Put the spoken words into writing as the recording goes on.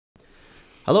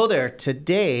Hello there.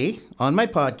 Today on my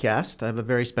podcast, I have a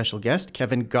very special guest.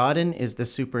 Kevin Godden is the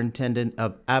superintendent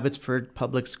of Abbotsford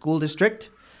Public School District,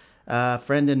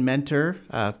 friend and mentor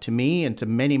to me and to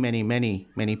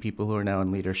many people who are now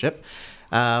in leadership.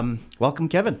 Welcome,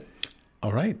 Kevin.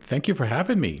 All right. Thank you for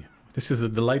having me. This is a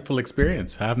delightful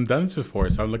experience. I haven't done this before,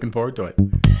 so I'm looking forward to it.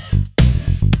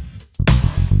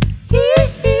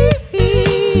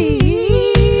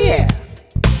 Yeah.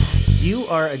 You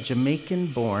are a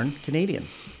Jamaican-born Canadian.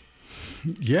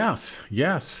 Yes.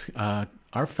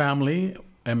 Our family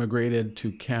emigrated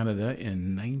to Canada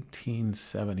in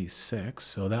 1976,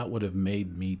 so that would have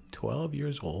made me 12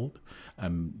 years old.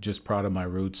 I'm just proud of my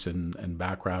roots and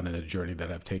background and the journey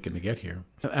that I've taken to get here.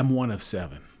 I'm one of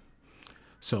seven.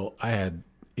 So I had,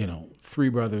 3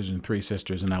 brothers and 3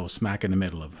 sisters, and I was smack in the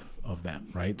middle of them,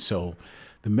 right? So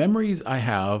the memories I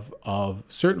have of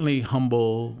certainly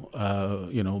humble,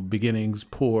 beginnings,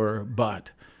 poor,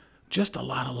 but just a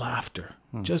lot of laughter,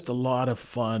 just a lot of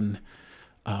fun.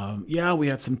 We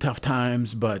had some tough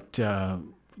times, but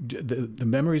the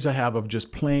memories I have of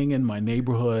just playing in my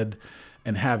neighborhood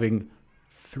and having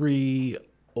 3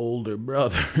 older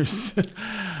brothers.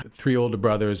 3 older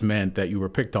brothers meant that you were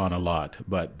picked on a lot,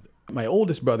 but my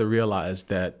oldest brother realized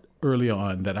that early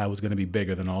on that I was going to be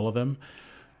bigger than all of them.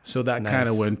 So that Nice. kind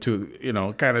of went to,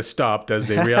 kind of stopped as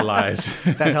they realized.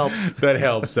 That helps. That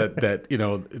helps that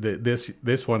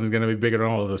this one is going to be bigger than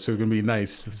all of us, so it's going to be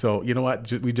nice. So you know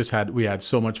what? We had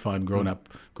so much fun growing up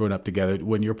together.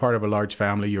 When you're part of a large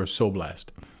family, you're so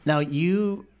blessed. Now,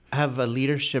 you have a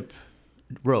leadership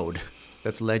road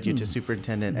that's led you to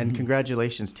superintendent, and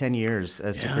congratulations, 10 years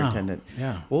as superintendent.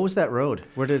 Yeah. What was that road?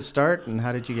 Where did it start, and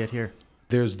how did you get here?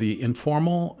 There's the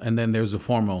informal, and then there's the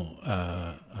formal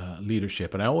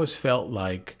leadership. And I always felt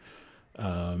like,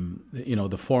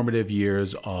 the formative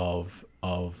years of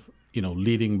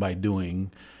leading by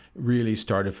doing really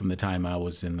started from the time I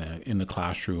was in the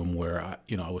classroom, where I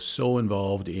was so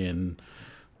involved in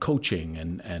coaching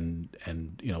and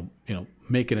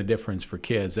making a difference for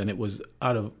kids. And it was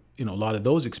out of a lot of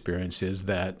those experiences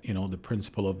that the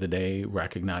principal of the day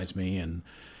recognized me and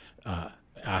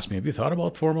asked me, "Have you thought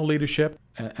about formal leadership?"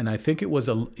 And I think it was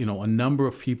a number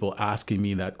of people asking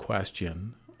me that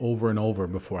question over and over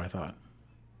before I thought,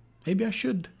 maybe I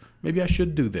should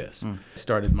do this. I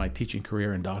started my teaching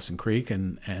career in Dawson Creek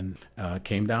and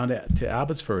came down to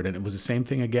Abbotsford, and it was the same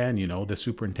thing again. The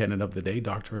superintendent of the day,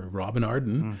 Dr. Robin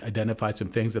Arden, identified some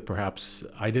things that perhaps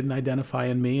I didn't identify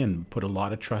in me and put a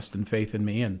lot of trust and faith in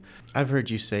me. And I've heard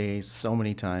you say so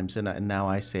many times, and now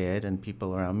I say it, and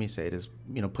people around me say it, is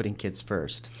putting kids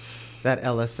first. That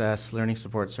LSS, Learning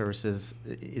Support Services,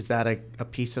 is that a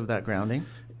piece of that grounding?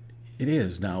 It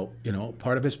is. Now,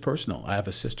 part of it's personal. I have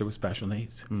a sister with special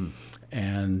needs.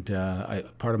 And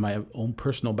part of my own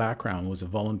personal background was a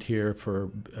volunteer for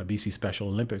BC Special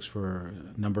Olympics for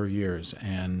a number of years.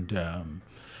 And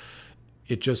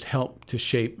it just helped to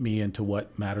shape me into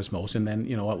what matters most. And then,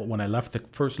 when I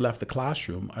first left the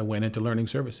classroom, I went into learning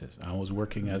services. I was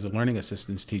working as a learning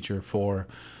assistance teacher for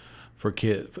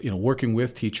kids, working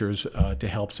with teachers to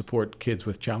help support kids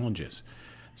with challenges.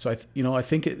 So I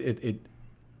think it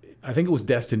was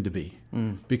destined to be,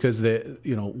 because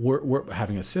we're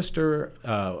having a sister,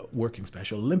 working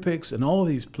Special Olympics, and all of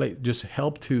these just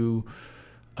helped to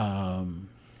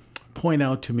point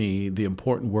out to me the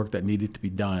important work that needed to be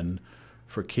done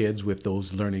for kids with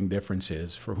those learning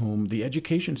differences, for whom the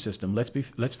education system,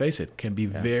 let's face it, can be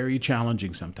very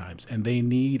challenging sometimes, and they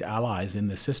need allies in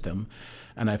the system.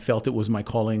 And I felt it was my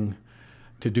calling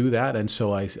to do that, and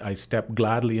so I stepped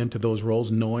gladly into those roles,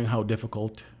 knowing how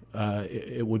difficult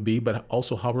it would be, but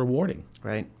also how rewarding.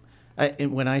 Right.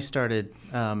 When I started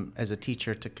as a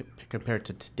teacher compared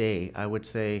to today, I would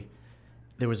say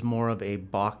there was more of a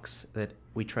box that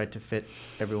we tried to fit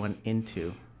everyone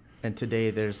into. And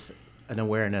today there's an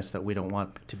awareness that we don't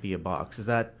want to be a box. Is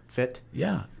that fit?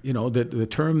 Yeah. The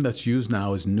term that's used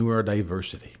now is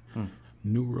neurodiversity.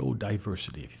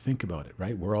 Neurodiversity, if you think about it,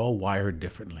 right? We're all wired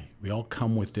differently. We all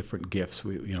come with different gifts.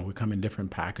 We come in different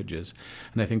packages.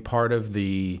 And I think part of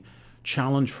the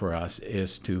challenge for us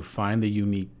is to find the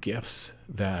unique gifts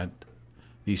that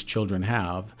these children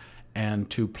have and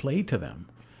to play to them.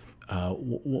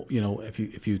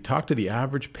 If you talk to the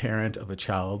average parent of a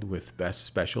child with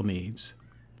special needs,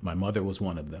 my mother was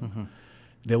one of them,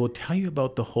 they will tell you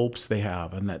about the hopes they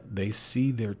have and that they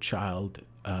see their child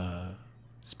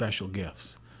special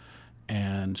gifts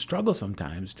and struggle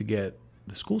sometimes to get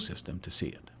the school system to see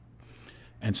it.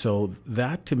 And so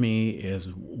that to me is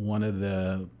one of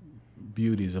the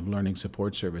beauties of learning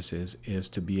support services, is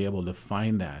to be able to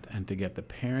find that and to get the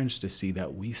parents to see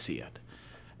that we see it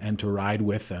and to ride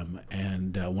with them.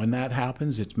 And when that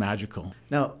happens, it's magical.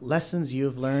 Now, lessons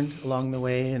you've learned along the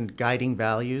way and guiding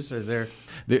values, is there?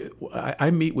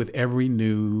 I meet with every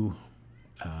new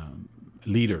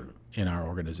leader in our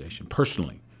organization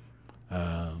personally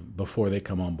before they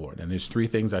come on board. And there's 3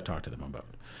 things I talk to them about.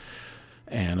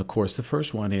 And of course, the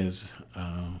first one is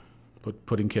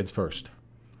putting kids first.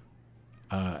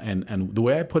 And the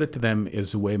way I put it to them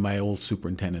is the way my old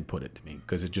superintendent put it to me,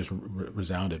 because it just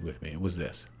resounded with me. It was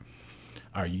this: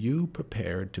 are you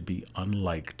prepared to be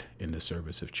unliked in the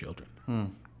service of children?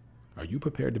 Are you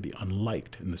prepared to be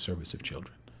unliked in the service of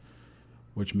children?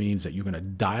 Which means that you're going to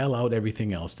dial out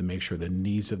everything else to make sure the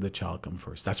needs of the child come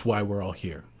first. That's why we're all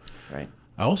here. Right.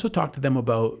 I also talked to them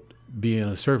about being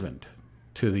a servant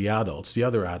to the adults, the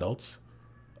other adults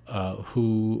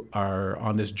who are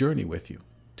on this journey with you,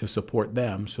 to support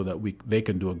them so that they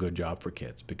can do a good job for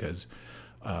kids. Because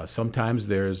sometimes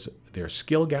there's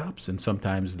skill gaps, and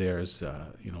sometimes there's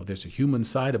a human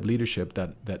side of leadership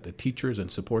that the teachers and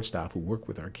support staff who work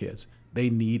with our kids, they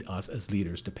need us as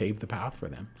leaders to pave the path for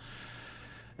them.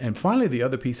 And finally, the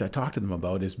other piece I talked to them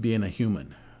about is being a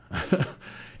human.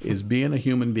 Is being a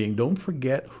human being. Don't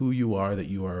forget who you are, that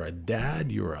you are a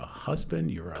dad, you're a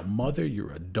husband, you're a mother,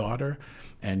 you're a daughter,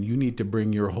 and you need to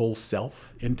bring your whole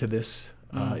self into this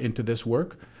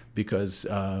work, because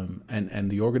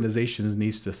and the organization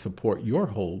needs to support your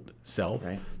whole self.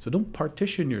 Right. So don't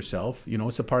partition yourself.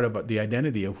 It's a part of the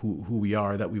identity of who we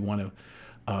are, that we want to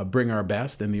bring our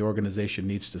best, and the organization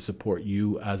needs to support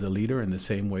you as a leader in the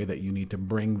same way that you need to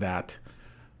bring that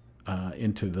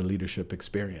into the leadership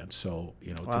experience. So,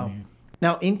 Wow. to me,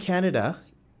 Now, in Canada,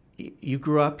 you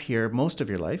grew up here most of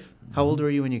your life. How old were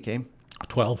you when you came?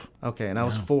 12. Okay, and I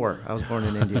was 4. I was born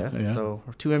in India, Yeah. so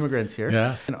we're 2 immigrants here.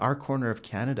 Yeah. In our corner of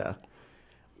Canada,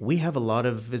 we have a lot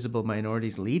of visible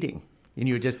minorities leading. And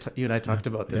you and I talked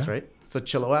about this, Yeah. right? So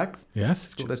Chilliwack Yes.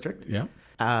 School District. Yeah.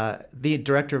 The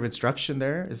director of instruction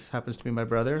there happens to be my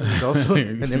brother, who's also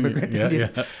an immigrant Yeah, Indian.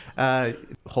 yeah.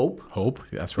 Hope,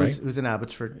 That's right. who's an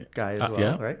Abbotsford guy as well,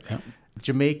 Yeah, right? yeah.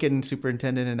 Jamaican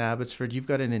superintendent in Abbotsford. You've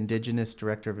got an Indigenous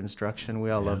director of instruction. We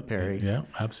all love Perry. Yeah,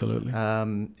 absolutely.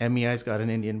 MEI's got an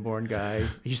Indian-born guy.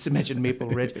 You used to mention Maple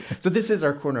Ridge. So this is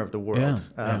our corner of the world.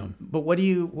 Yeah. But what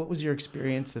was your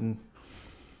experience in?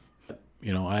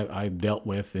 I dealt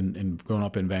with, in growing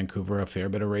up in Vancouver, a fair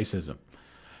bit of racism,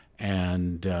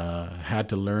 and had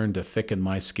to learn to thicken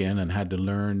my skin, and had to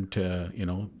learn to,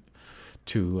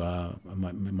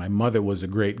 my mother was a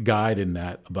great guide in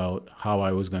that, about how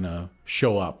I was going to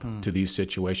show up to these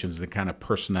situations, the kind of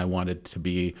person I wanted to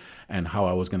be, and how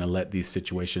I was going to let these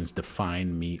situations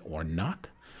define me or not.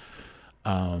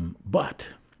 But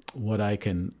what I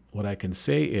can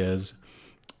say is,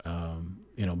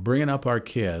 bringing up our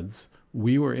kids,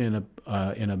 we were in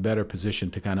a better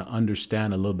position to kind of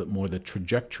understand a little bit more the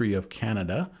trajectory of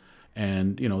Canada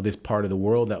and this part of the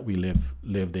world that we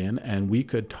lived in, and we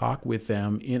could talk with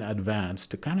them in advance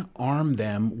to kind of arm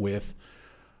them with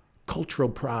cultural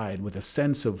pride, with a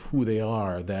sense of who they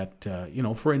are. That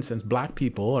for instance, Black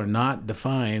people are not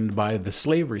defined by the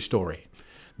slavery story.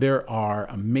 There are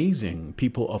amazing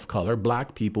people of color,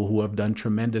 Black people, who have done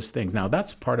tremendous things. Now,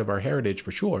 that's part of our heritage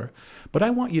for sure, but I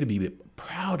want you to be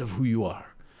proud of who you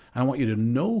are. I want you to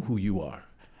know who you are.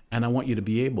 And I want you to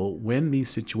be able, when these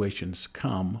situations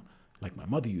come, like my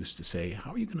mother used to say,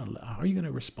 how are you going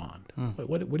to respond?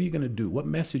 What are you going to do? What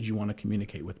message you want to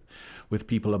communicate with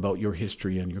people about your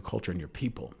history and your culture and your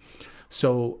people?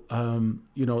 So,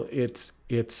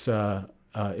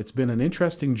 it's been an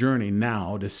interesting journey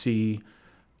now to see,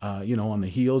 on the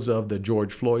heels of the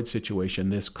George Floyd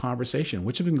situation, this conversation,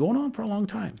 which has been going on for a long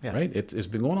time, right? It's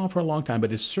been going on for a long time,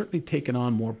 but it's certainly taken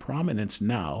on more prominence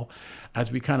now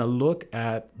as we kind of look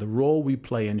at the role we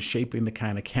play in shaping the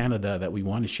kind of Canada that we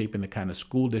want, in shaping the kind of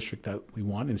school district that we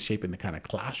want, in shaping the kind of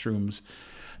classrooms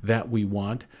that we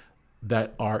want,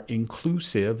 that are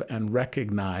inclusive and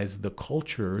recognize the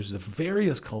cultures, the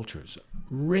various cultures,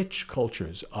 rich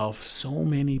cultures of so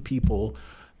many people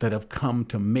that have come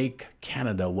to make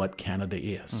Canada what Canada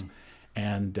is.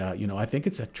 And, I think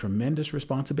it's a tremendous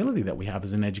responsibility that we have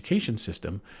as an education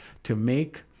system to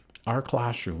make our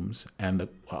classrooms and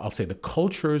the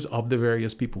cultures of the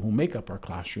various people who make up our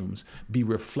classrooms be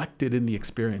reflected in the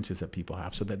experiences that people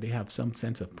have, so that they have some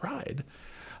sense of pride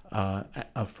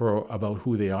about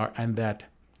who they are, and that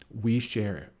we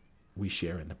share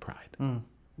in the pride.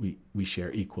 We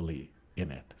share equally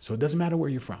in it. So it doesn't matter where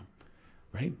you're from.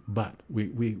 Right? But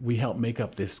we help make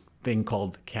up this thing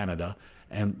called Canada,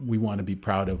 and we want to be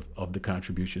proud of the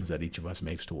contributions that each of us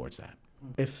makes towards that.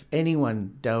 If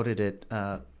anyone doubted it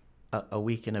a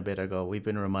week and a bit ago, we've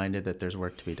been reminded that there's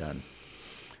work to be done.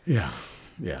 Yeah.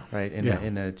 Yeah. right?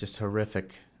 In a just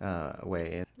horrific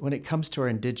way. And when it comes to our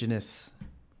Indigenous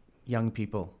young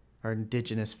people, our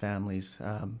Indigenous families,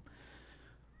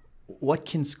 what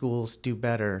can schools do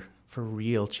better for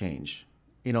real change?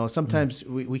 Sometimes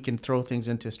we can throw things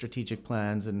into strategic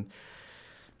plans and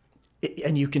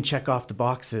you can check off the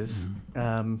boxes,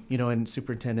 and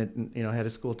superintendent, head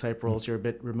of school type roles, you're a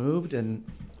bit removed. And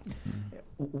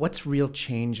what's real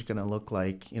change going to look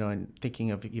like, and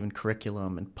thinking of even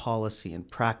curriculum and policy and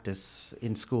practice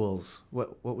in schools?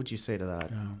 What would you say to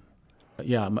that?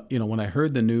 Yeah, when I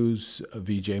heard the news,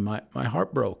 VJ, my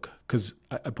heart broke because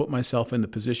I put myself in the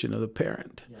position of the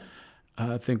parent.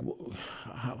 I think,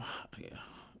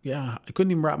 I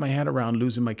couldn't even wrap my head around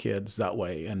losing my kids that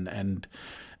way, and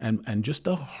just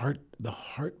the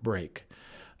heartbreak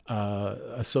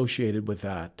associated with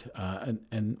that,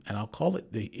 and I'll call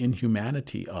it the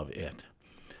inhumanity of it.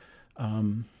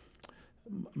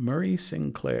 Murray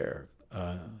Sinclair,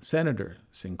 Senator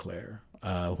Sinclair,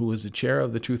 who was the chair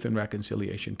of the Truth and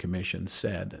Reconciliation Commission,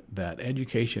 said that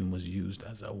education was used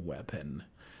as a weapon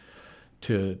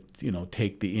to,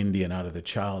 take the Indian out of the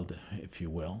child, if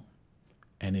you will.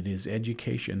 And it is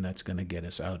education that's going to get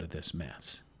us out of this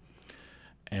mess.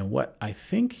 And what I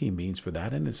think he means for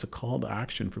that, and it's a call to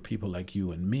action for people like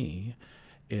you and me,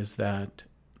 is that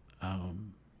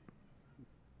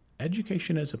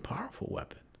education is a powerful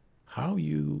weapon. How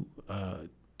you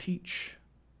teach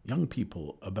young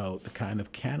people about the kind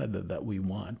of Canada that we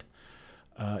want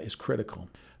is critical.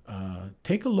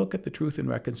 Take a look at the Truth and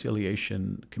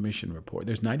Reconciliation Commission report.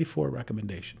 There's 94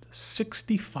 recommendations.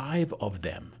 65 of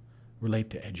them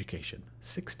relate to education.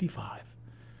 65.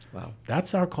 Wow.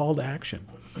 That's our call to action.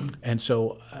 And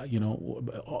so,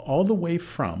 all the way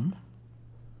from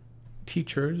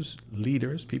teachers,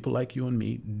 leaders, people like you and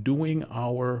me, doing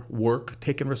our work,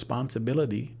 taking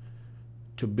responsibility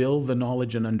to build the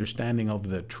knowledge and understanding of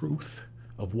the truth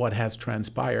of what has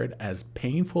transpired, as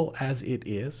painful as it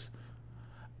is,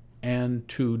 and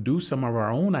to do some of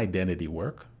our own identity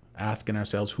work, asking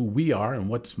ourselves who we are and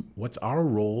what's our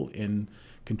role in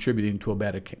contributing to a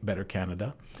better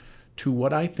Canada, to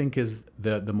what I think is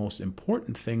the most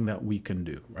important thing that we can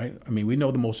do, right? I mean, we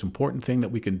know the most important thing that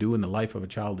we can do in the life of a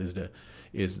child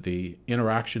is the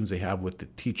interactions they have with the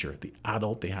teacher, the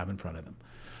adult they have in front of them.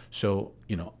 So,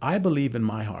 I believe in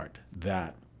my heart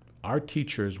that our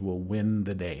teachers will win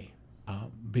the day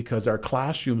because our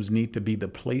classrooms need to be the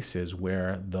places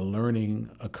where the learning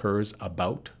occurs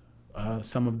about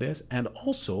some of this, and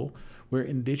also where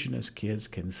Indigenous kids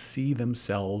can see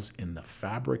themselves in the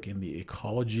fabric, in the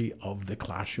ecology of the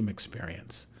classroom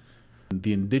experience.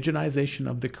 The indigenization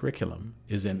of the curriculum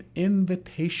is an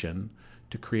invitation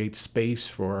to create space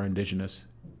for our Indigenous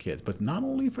kids, but not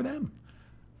only for them,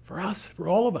 for us, for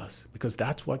all of us, because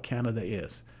that's what Canada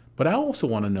is. But I also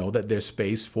want to know that there's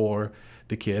space for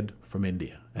the kid from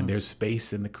India, and there's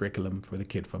space in the curriculum for the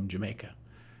kid from Jamaica.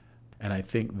 And I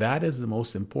think that is the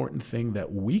most important thing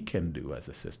that we can do as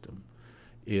a system,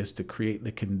 is to create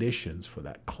the conditions for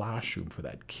that classroom, for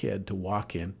that kid to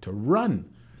walk in, to run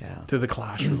to the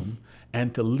classroom,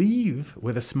 and to leave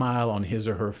with a smile on his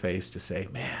or her face to say,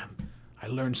 man, I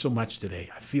learned so much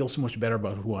today. I feel so much better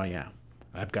about who I am.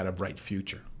 I've got a bright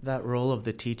future. That role of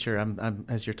the teacher, I'm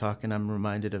as you're talking, I'm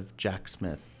reminded of Jack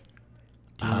Smith.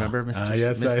 Do you remember Mr.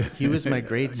 Yes, Smith? He was my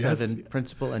grade 7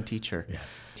 principal and teacher.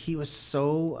 Yes. He was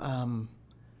so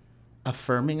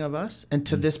affirming of us. And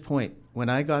to this point, when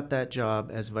I got that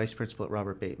job as vice principal at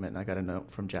Robert Bateman, I got a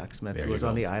note from Jack Smith, who was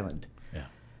on the island. Yeah.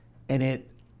 And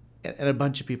a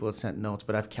bunch of people had sent notes,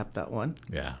 but I've kept that one.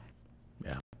 Yeah.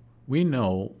 Yeah. We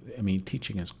know,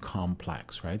 teaching is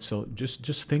complex, right? So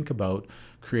just think about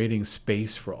creating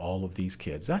space for all of these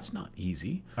kids. That's not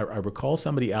easy. I recall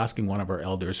somebody asking one of our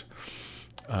elders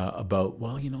about,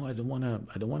 I don't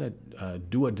want to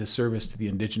do a disservice to the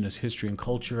Indigenous history and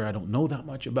culture. I don't know that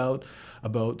much about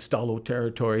Stalo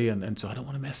territory, and so I don't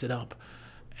want to mess it up.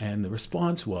 And the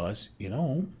response was,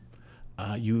 the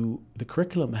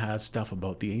curriculum has stuff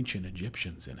about the ancient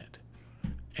Egyptians in it.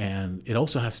 And it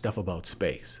also has stuff about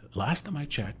space. Last time I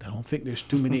checked, I don't think there's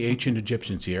too many ancient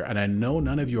Egyptians here, and I know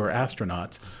none of you are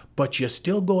astronauts, but you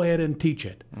still go ahead and teach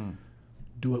it.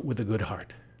 Do it with a good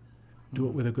heart. Do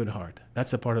it with a good heart.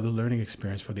 That's a part of the learning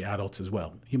experience for the adults as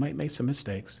well. You might make some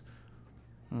mistakes,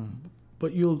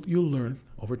 but you'll learn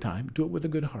over time. Do it with a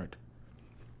good heart.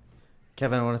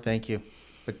 Kevin, I want to thank you,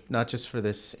 but not just for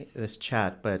this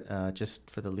chat, but just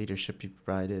for the leadership you've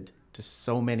provided to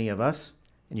so many of us,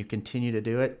 and you continue to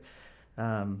do it.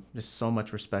 Just so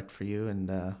much respect for you,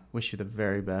 and wish you the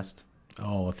very best.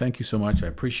 Oh, well, thank you so much. I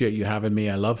appreciate you having me.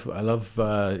 I love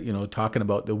talking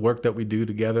about the work that we do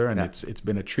together, and Yeah. it's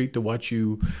been a treat to watch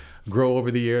you grow over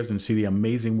the years and see the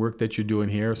amazing work that you're doing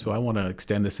here. So I want to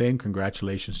extend the same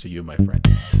congratulations to you, my friend.